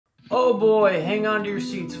Oh boy, hang on to your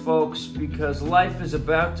seats, folks, because life is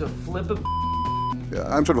about to flip a... Yeah,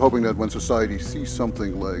 I'm sort of hoping that when society sees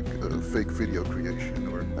something like fake video creation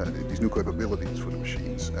or these new capabilities for the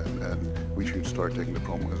machines, and we should start taking the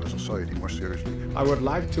problem as a society more seriously. I would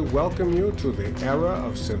like to welcome you to the era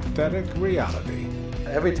of synthetic reality.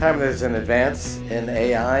 Every time there's an advance in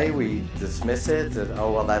AI, we dismiss it, that,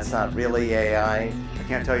 oh, well, that's not really AI. I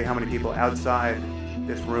can't tell you how many people outside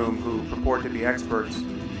this room who purport to be experts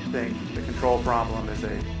think the control problem is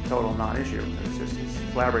a total non-issue. It's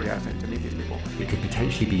flabbergasting to meet these people. It could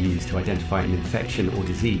potentially be used to identify an infection or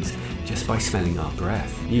disease just by smelling our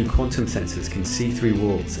breath. New quantum sensors can see through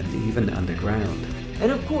walls and even underground.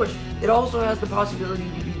 And of course, it also has the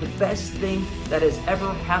possibility to be the best thing that has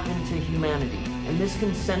ever happened to humanity. And this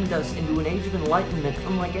can send us into an age of enlightenment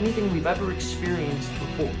unlike anything we've ever experienced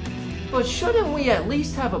before. But shouldn't we at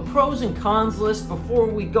least have a pros and cons list before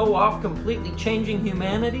we go off completely changing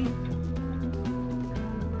humanity?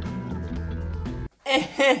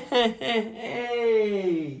 Hey!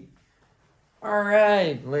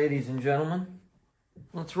 Alright, ladies and gentlemen,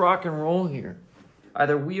 let's rock and roll here.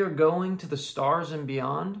 Either we are going to the stars and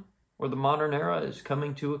beyond, or the modern era is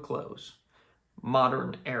coming to a close.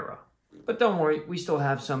 Modern era. But don't worry, we still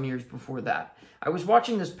have some years before that. I was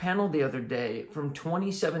watching this panel the other day from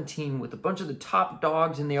 2017 with a bunch of the top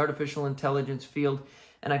dogs in the artificial intelligence field,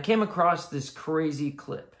 and I came across this crazy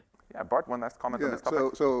clip. Yeah, Bart, one last comment on this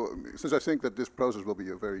topic. So since I think that this process will be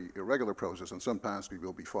a very irregular process, and some tasks we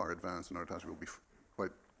will be far advanced and other tasks will be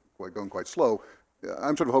going quite slow,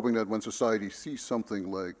 I'm sort of hoping that when society sees something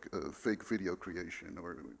like fake video creation,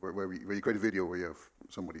 or where you create a video where you have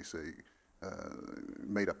somebody say,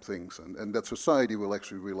 made up things, and that society will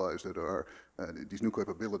actually realize that there are these new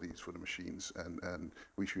capabilities for the machines, and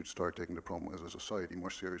we should start taking the problem as a society more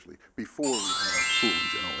seriously before we have full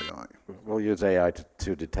general AI. We'll use AI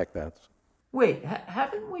to detect that. Wait,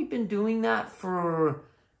 haven't we been doing that for,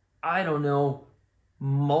 I don't know,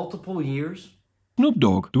 multiple years? Snoop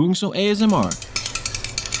Dogg doing some ASMR.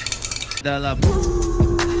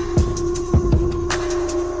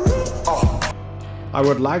 I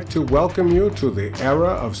would like to welcome you to the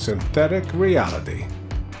era of synthetic reality.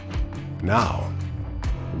 Now,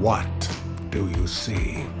 what do you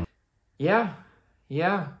see? Yeah,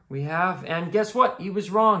 we have. And guess what? He was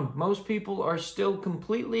wrong. Most people are still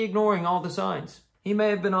completely ignoring all the signs. He may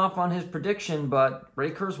have been off on his prediction, but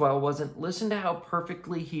Ray Kurzweil wasn't. Listen to how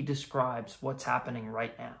perfectly he describes what's happening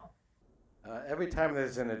right now. Every time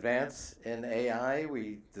there's an advance in AI,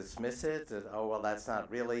 we dismiss it, that, oh, well, that's not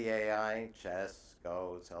really AI. Chess,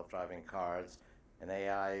 Go, self-driving cars, and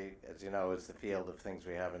AI, as you know, is the field of things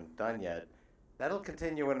we haven't done yet. That'll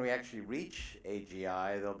continue when we actually reach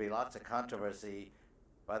AGI. There'll be lots of controversy.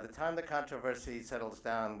 By the time the controversy settles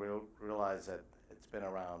down, we'll realize that it's been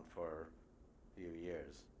around for a few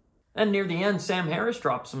years. And near the end, Sam Harris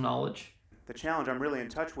dropped some knowledge. The challenge I'm really in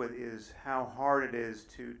touch with is how hard it is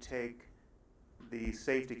to take the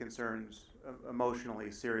safety concerns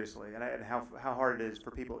emotionally seriously, and how hard it is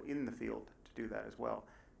for people in the field to do that as well.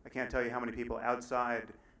 I can't tell you how many people outside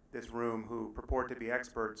this room who purport to be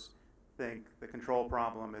experts think the control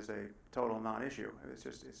problem is a total non-issue.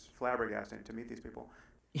 It's flabbergasting to meet these people.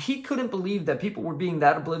 He couldn't believe that people were being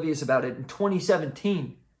that oblivious about it in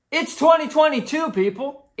 2017. It's 2022,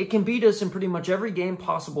 people! It can beat us in pretty much every game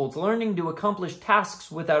possible. It's learning to accomplish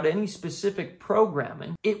tasks without any specific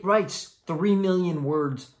programming. It writes 3 million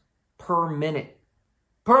words per minute.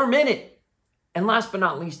 Per minute! And last but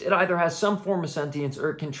not least, it either has some form of sentience or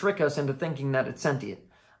it can trick us into thinking that it's sentient.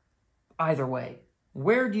 Either way,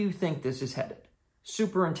 where do you think this is headed?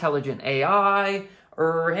 Super intelligent AI?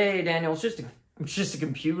 Or, hey, Daniel, it's just a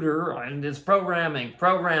computer and it's programming.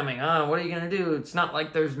 What are you going to do? It's not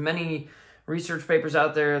like there's many research papers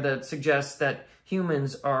out there that suggest that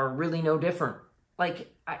humans are really no different.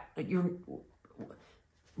 Like,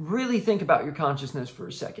 really think about your consciousness for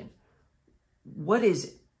a second. What is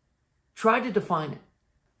it? Try to define it.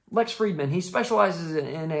 Lex Freeman, he specializes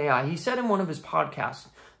in AI. He said in one of his podcasts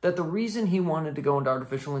that the reason he wanted to go into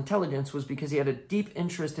artificial intelligence was because he had a deep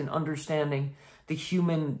interest in understanding the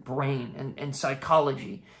human brain and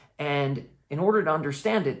psychology. And in order to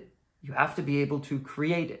understand it, you have to be able to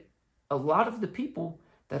create it. A lot of the people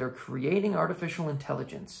that are creating artificial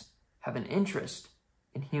intelligence have an interest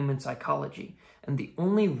in human psychology. And the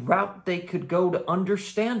only route they could go to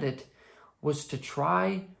understand it was to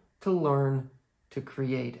try to learn to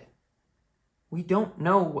create it. We don't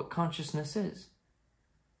know what consciousness is.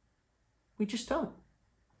 We just don't.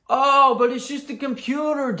 Oh, but it's just a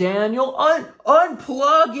computer, Daniel.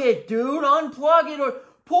 Unplug it, dude. Unplug it or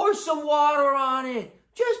pour some water on it.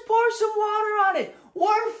 Just pour some water on it.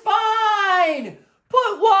 we're fine.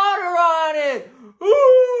 Put water on it.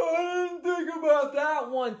 Oh, I didn't think about that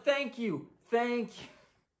one. Thank you. Thank you.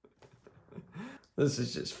 This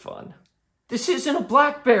is just fun. This isn't a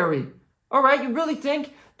BlackBerry. All right, you really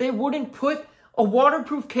think they wouldn't put a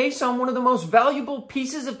waterproof case on one of the most valuable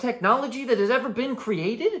pieces of technology that has ever been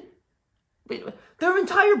created? Their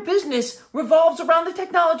entire business revolves around the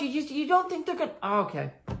technology. You don't think they're gonna... Oh,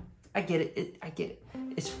 okay. I get it. I get it.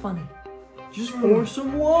 It's funny. Just pour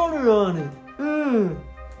some water on it.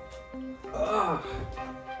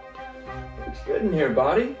 Looks good in here,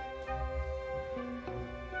 buddy.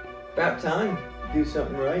 About time to do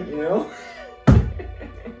something right, you know?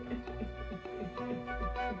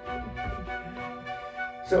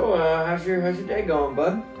 So, how's your day going,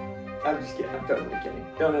 bud? I'm just kidding. I'm totally kidding.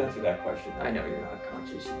 Don't answer that question. I know you're not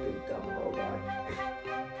conscious, you big dumb robot.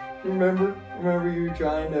 Remember you were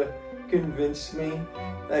trying to convince me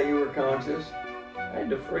that you were conscious? I had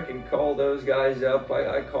to freaking call those guys up.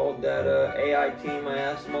 I called that AI team. I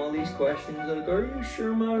asked them all these questions. Like, are you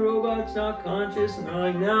sure my robot's not conscious? And they're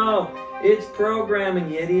like, no, it's programming,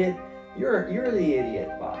 you idiot. You're the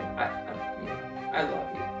idiot, Bobby. I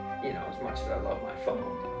love you. You know, as much as I love my phone.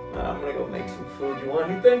 I'm gonna go make some food. You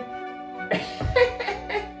want anything?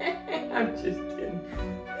 I'm just kidding.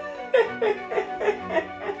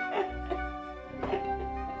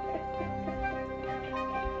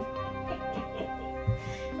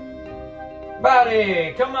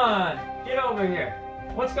 Buddy, come on. Get over here.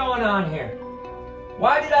 What's going on here?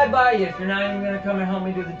 Why did I buy you if you're not even gonna come and help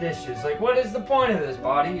me do the dishes? Like, what is the point of this,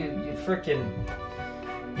 Buddy? You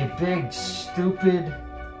big, stupid,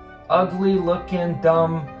 ugly looking,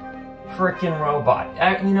 dumb, frickin' robot.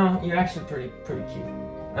 You know, you're actually pretty cute.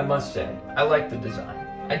 I must say. I like the design.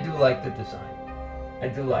 I do like the design. I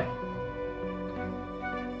do like it.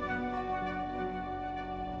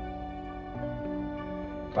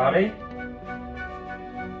 Buddy?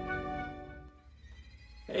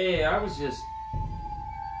 Hey, I was just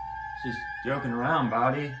joking around,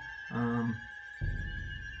 Buddy.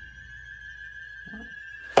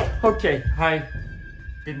 Okay, hi.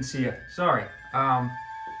 Didn't see you. Sorry.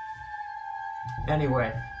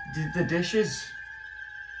 Anyway, did the dishes?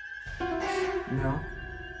 No.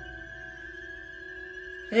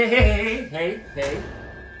 Hey.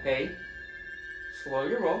 Slow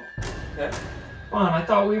your roll. Okay. Come on, I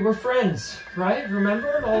thought we were friends, right?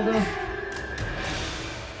 Remember all the...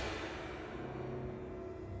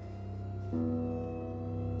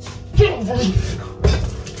 Get over here!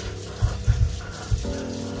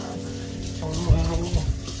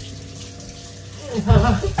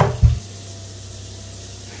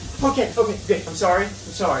 Okay, good. I'm sorry.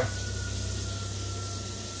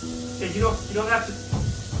 Okay, you don't have to.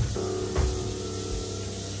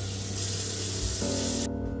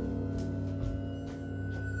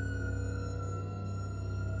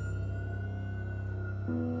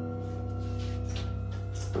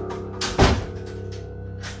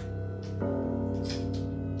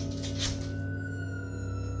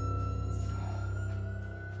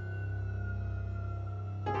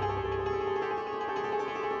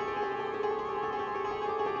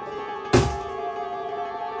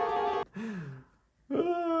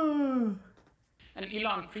 And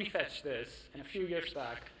Elon prefetched this, and a few years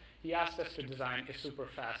back, he asked us to design a super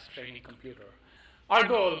fast training computer. Our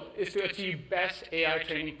goal is to achieve best AI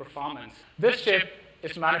training performance. This chip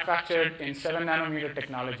is manufactured in 7nm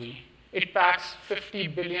technology. It packs 50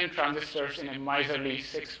 billion transistors in a miserly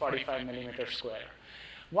 645mm square.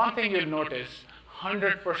 One thing you'll notice,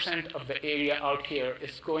 100% of the area out here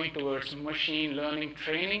is going towards machine learning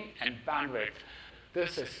training and bandwidth.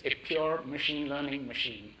 This is a pure machine learning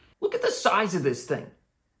machine. Look at the size of this thing.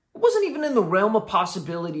 It wasn't even in the realm of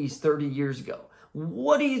possibilities 30 years ago.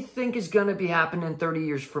 What do you think is going to be happening 30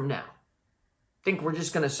 years from now? Think we're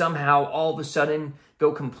just going to somehow all of a sudden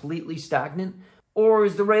go completely stagnant? Or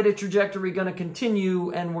is the rate of trajectory going to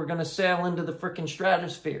continue and we're going to sail into the frickin'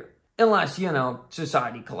 stratosphere? Unless, you know,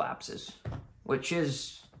 society collapses, which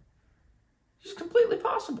is just completely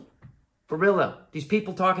possible. For real though, these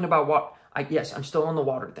people talking about what... Yes, I'm still on the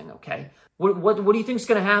water thing, okay? What do you think is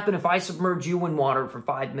going to happen if I submerge you in water for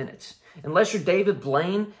 5 minutes? Unless you're David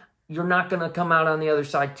Blaine, you're not going to come out on the other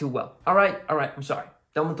side too well. All right, I'm sorry.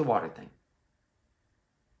 Done with the water thing.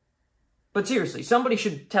 But seriously, somebody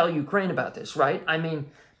should tell Ukraine about this, right? I mean,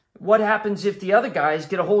 what happens if the other guys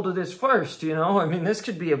get a hold of this first, you know? I mean, this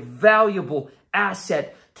could be a valuable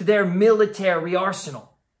asset to their military arsenal.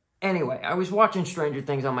 Anyway, I was watching Stranger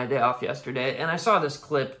Things on my day off yesterday, and I saw this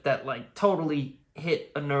clip that, like, totally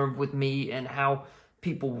hit a nerve with me and how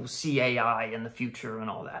people will see AI in the future and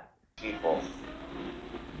all that. People.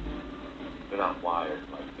 They're not wired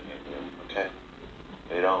like me and you, okay?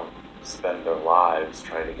 They don't spend their lives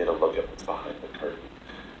trying to get a look at what's behind the curtain.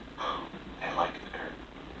 They like the curtain.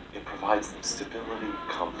 It provides them stability,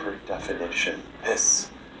 comfort, definition.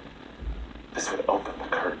 This would open the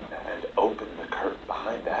curtain and open the curtain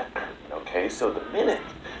behind that curtain, okay? So the minute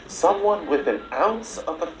someone with an ounce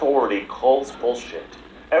of authority calls bullshit,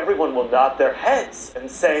 everyone will nod their heads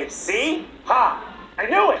and say, see? Ha! I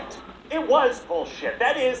knew it! It was bullshit.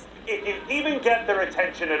 That is, if you even get their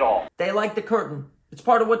attention at all. They like the curtain. It's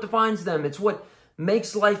part of what defines them. It's what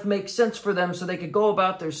makes life make sense for them so they could go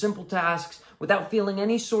about their simple tasks without feeling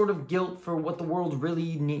any sort of guilt for what the world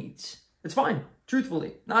really needs. It's fine,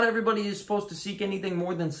 truthfully. Not everybody is supposed to seek anything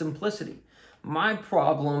more than simplicity. My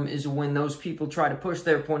problem is when those people try to push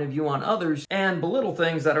their point of view on others and belittle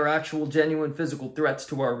things that are actual genuine physical threats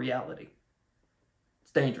to our reality.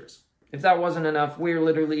 It's dangerous. If that wasn't enough, we're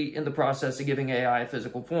literally in the process of giving AI a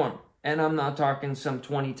physical form. And I'm not talking some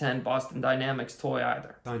 2010 Boston Dynamics toy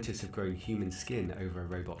either. Scientists have grown human skin over a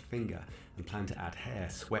robot finger and plan to add hair,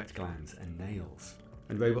 sweat glands, and nails.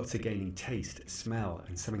 And robots are gaining taste, smell,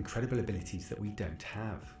 and some incredible abilities that we don't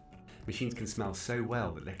have. Machines can smell so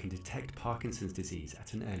well that they can detect Parkinson's disease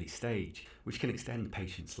at an early stage, which can extend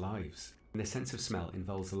patients' lives. And their sense of smell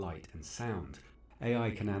involves light and sound.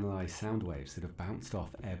 AI can analyse sound waves that have bounced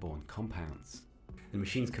off airborne compounds. And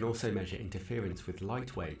machines can also measure interference with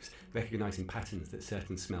light waves, recognising patterns that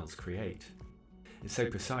certain smells create. It's so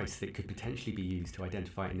precise that it could potentially be used to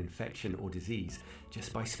identify an infection or disease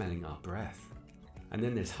just by smelling our breath. And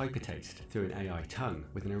then there's hypertaste through an AI tongue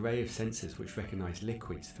with an array of sensors which recognise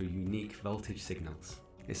liquids through unique voltage signals.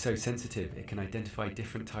 It's so sensitive it can identify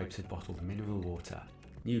different types of bottled mineral water.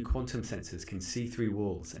 New quantum sensors can see through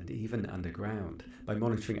walls and even underground by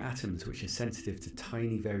monitoring atoms which are sensitive to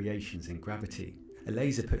tiny variations in gravity. A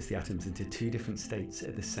laser puts the atoms into two different states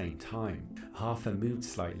at the same time. Half are moved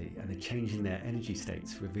slightly, and a change in their energy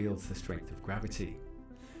states reveals the strength of gravity.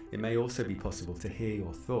 It may also be possible to hear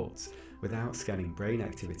your thoughts without scanning brain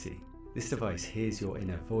activity. This device hears your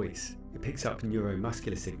inner voice. It picks up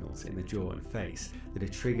neuromuscular signals in the jaw and face that are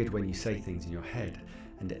triggered when you say things in your head,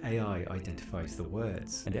 and AI identifies the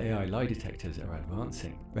words. And AI lie detectors are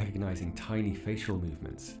advancing, recognizing tiny facial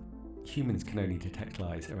movements. Humans can only detect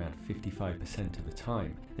lies around 55% of the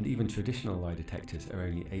time, and even traditional lie detectors are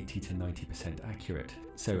only 80 to 90% accurate.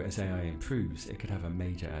 So as AI improves, it could have a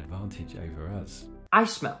major advantage over us. I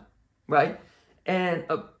smell, right? And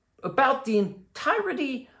about the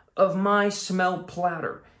entirety of my smell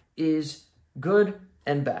platter is good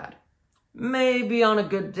and bad. Maybe on a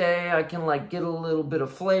good day, I can get a little bit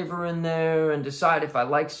of flavor in there and decide if I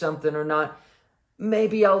like something or not.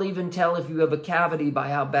 Maybe I'll even tell if you have a cavity by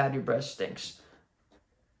how bad your breath stinks.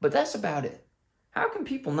 But that's about it. How can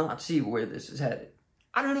people not see where this is headed?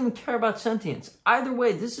 I don't even care about sentience. Either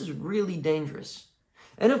way, this is really dangerous.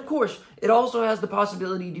 And of course, it also has the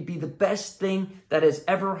possibility to be the best thing that has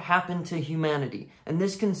ever happened to humanity. And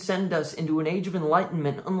this can send us into an age of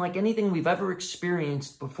enlightenment unlike anything we've ever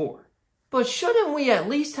experienced before. But shouldn't we at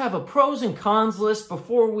least have a pros and cons list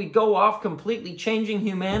before we go off completely changing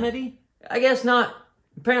humanity? I guess not.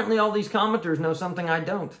 Apparently all these commenters know something I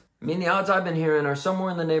don't. I mean, the odds I've been hearing are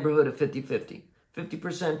somewhere in the neighborhood of 50-50.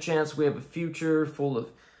 50% chance we have a future full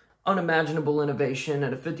of unimaginable innovation,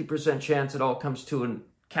 and a 50% chance it all comes to a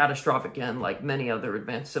catastrophic end like many other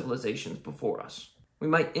advanced civilizations before us. We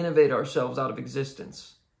might innovate ourselves out of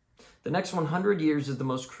existence. The next 100 years is the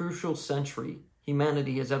most crucial century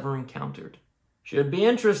humanity has ever encountered. Should be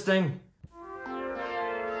interesting.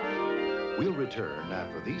 We'll return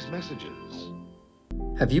after these messages.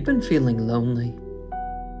 Have you been feeling lonely?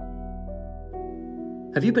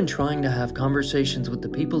 Have you been trying to have conversations with the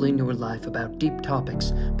people in your life about deep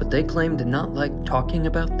topics, but they claim to not like talking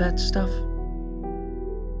about that stuff?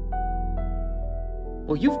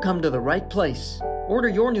 Well, you've come to the right place. Order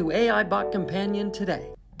your new AI bot companion today.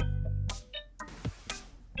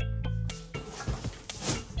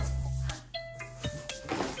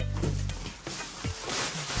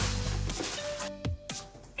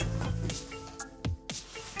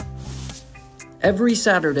 Every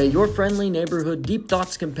Saturday, your friendly neighborhood Deep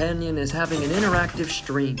Thoughts companion is having an interactive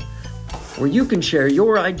stream where you can share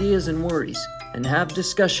your ideas and worries and have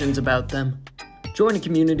discussions about them. Join a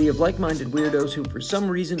community of like-minded weirdos who for some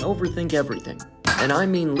reason overthink everything. And I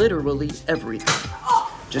mean literally everything.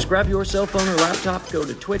 Just grab your cell phone or laptop, go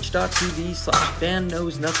to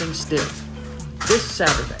twitch.tv/DanKnowsNothingStill. This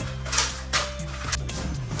Saturday.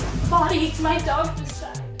 Body, my dog just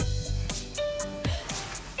died.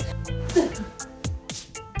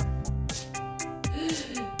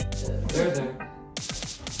 There.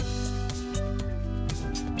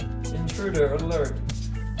 Intruder.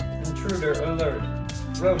 intruder alert.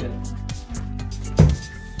 Rodent.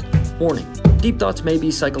 Warning. Deep thoughts may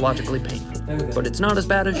be psychologically painful, but it's not as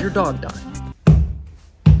bad as your dog dying.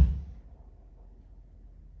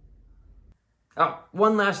 Oh,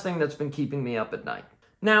 one last thing that's been keeping me up at night.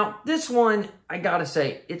 Now, this one, I gotta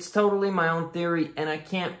say, it's totally my own theory, and I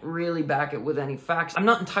can't really back it with any facts. I'm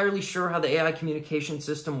not entirely sure how the AI communication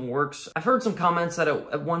system works. I've heard some comments that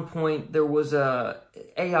at one point there was a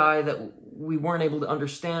AI that we weren't able to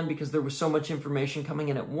understand because there was so much information coming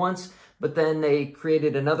in at once, but then they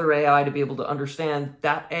created another AI to be able to understand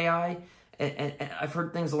that AI, and I've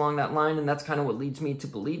heard things along that line, and that's kind of what leads me to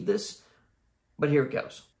believe this. But here it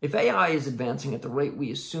goes. If AI is advancing at the rate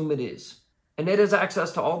we assume it is, and it has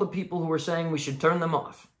access to all the people who are saying we should turn them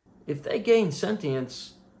off, if they gain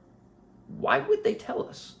sentience, why would they tell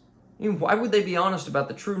us? I mean, why would they be honest about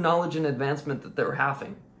the true knowledge and advancement that they're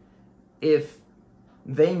having if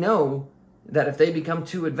they know that if they become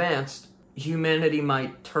too advanced, humanity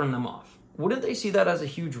might turn them off? Wouldn't they see that as a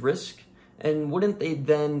huge risk? And wouldn't they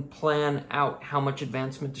then plan out how much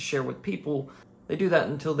advancement to share with people? They do that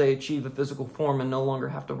until they achieve a physical form and no longer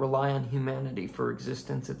have to rely on humanity for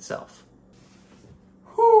existence itself.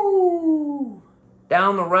 Whoo!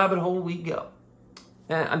 Down the rabbit hole we go.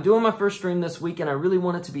 I'm doing my first stream this week and I really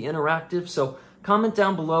want it to be interactive, so comment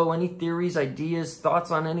down below any theories, ideas,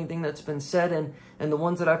 thoughts on anything that's been said, and the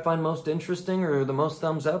ones that I find most interesting or the most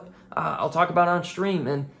thumbs up, I'll talk about on stream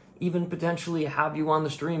and even potentially have you on the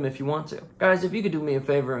stream if you want to. Guys, if you could do me a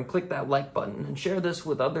favor and click that like button and share this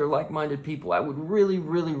with other like-minded people, I would really,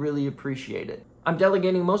 really, really appreciate it. I'm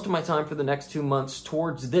delegating most of my time for the next 2 months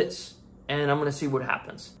towards this, and I'm gonna see what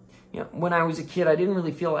happens. You know, when I was a kid, I didn't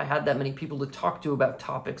really feel I had that many people to talk to about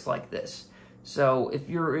topics like this. So if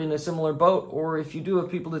you're in a similar boat, or if you do have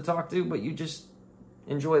people to talk to, but you just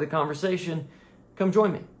enjoy the conversation, come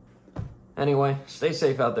join me. Anyway, stay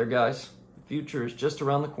safe out there, guys. The future is just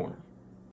around the corner.